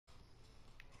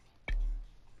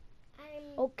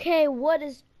Okay, what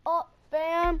is up,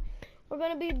 fam? We're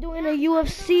gonna be doing a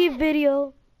UFC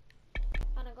video.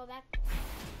 Wanna go back?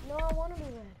 No, I wanna be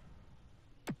red.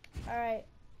 Alright.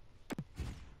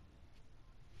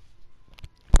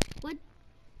 What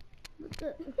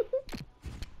the?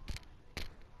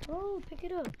 Oh, pick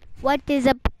it up. What is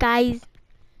up, guys?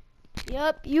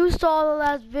 Yep, you saw the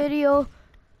last video.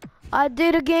 I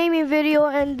did a gaming video,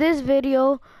 and this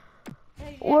video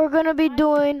we're gonna be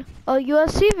doing a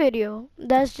UFC video.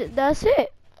 That's it. That's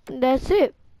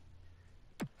it.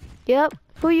 Yep.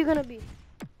 Who you gonna be?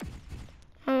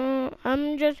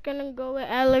 I'm just gonna go with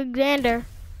Alexander.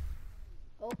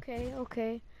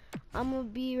 Okay. I'm gonna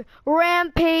be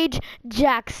Rampage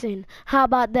Jackson. How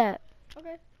about that?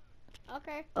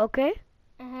 Okay.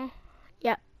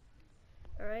 Yeah.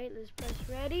 All right. Let's press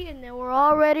ready, and then we're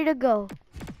all ready to go.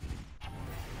 You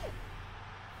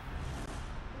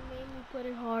made me put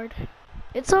it hard.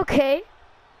 It's okay.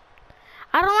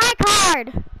 I don't like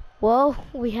hard. Well,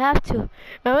 we have to.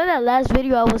 Remember that last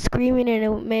video I was screaming and it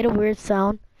made a weird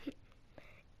sound?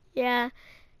 Yeah.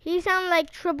 He sounds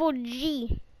like Triple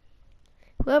G.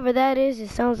 Whoever that is, it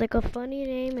sounds like a funny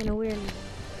name and a weird name.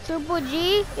 Triple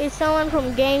G is someone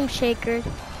from Game Shakers.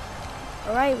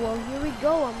 Alright, well, here we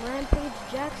go. I'm Rampage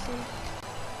Jackson.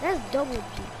 That's double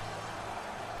G.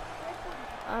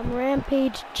 I'm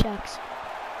Rampage Jackson.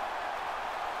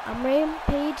 I'm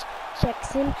Rampage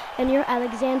Jackson, and you're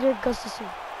Alexander Gustufsson.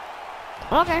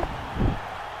 Okay.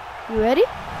 You ready?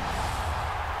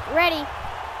 Ready.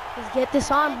 Let's get this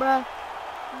on, bruh.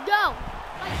 Go.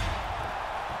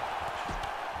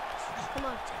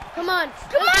 Come on.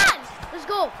 Let's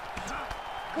go.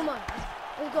 Come on.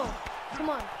 Let's go. Come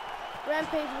on.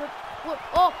 Rampage. What?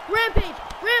 Oh, Rampage.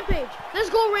 Let's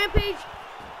go, Rampage.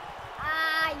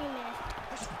 Ah, you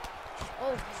missed.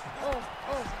 Oh.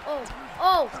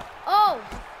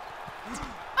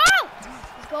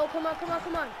 Let's go. Come on.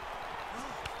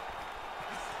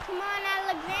 Come on,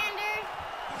 Alexander.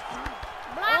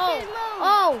 Block his move.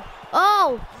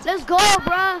 Oh. Let's go,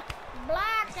 bruh.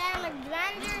 Block,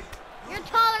 Alexander. You're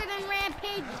taller than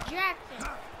Rampage Jackson.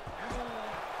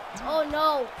 Oh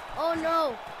no.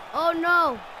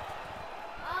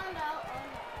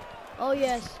 Oh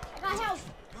yes. I got help.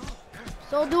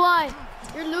 So do I.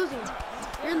 You're losing.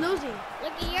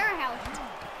 Look at your house.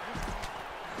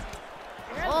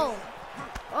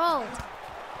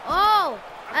 Oh.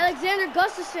 Alexander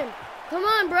Gustafsson. Come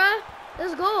on, bruh.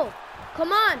 Let's go.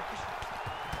 Come on,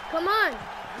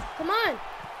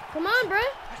 bruh.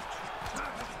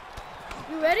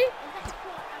 You ready?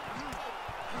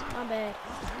 My bad.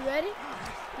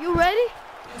 You ready?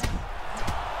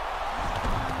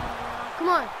 Come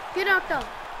on. Get knocked out.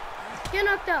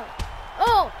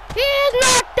 Oh, he is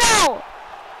knocked out.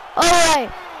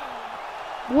 Alright.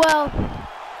 Well,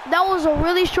 that was a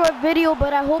really short video,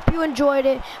 but I hope you enjoyed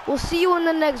it. We'll see you in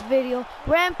the next video.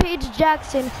 Rampage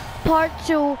Jackson, part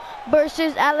 2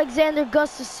 versus Alexander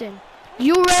Gustafsson.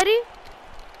 You ready?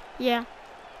 Yeah.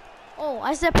 Oh,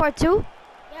 I said part 2?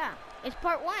 Yeah. It's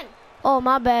part 1. Oh,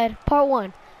 my bad. Part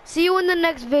 1. See you in the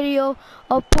next video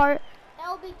of part...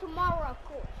 That'll be tomorrow, of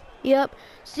course. Yep.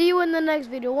 See you in the next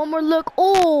video. One more look.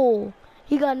 Oh,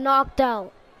 he got knocked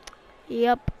out.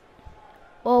 Yep.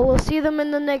 Well, we'll see them in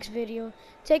the next video.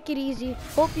 Take it easy.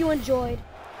 Hope you enjoyed.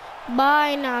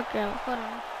 Bye, knockout. Hold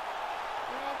on.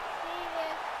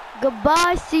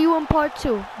 Goodbye. See you in part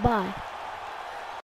 2. Bye.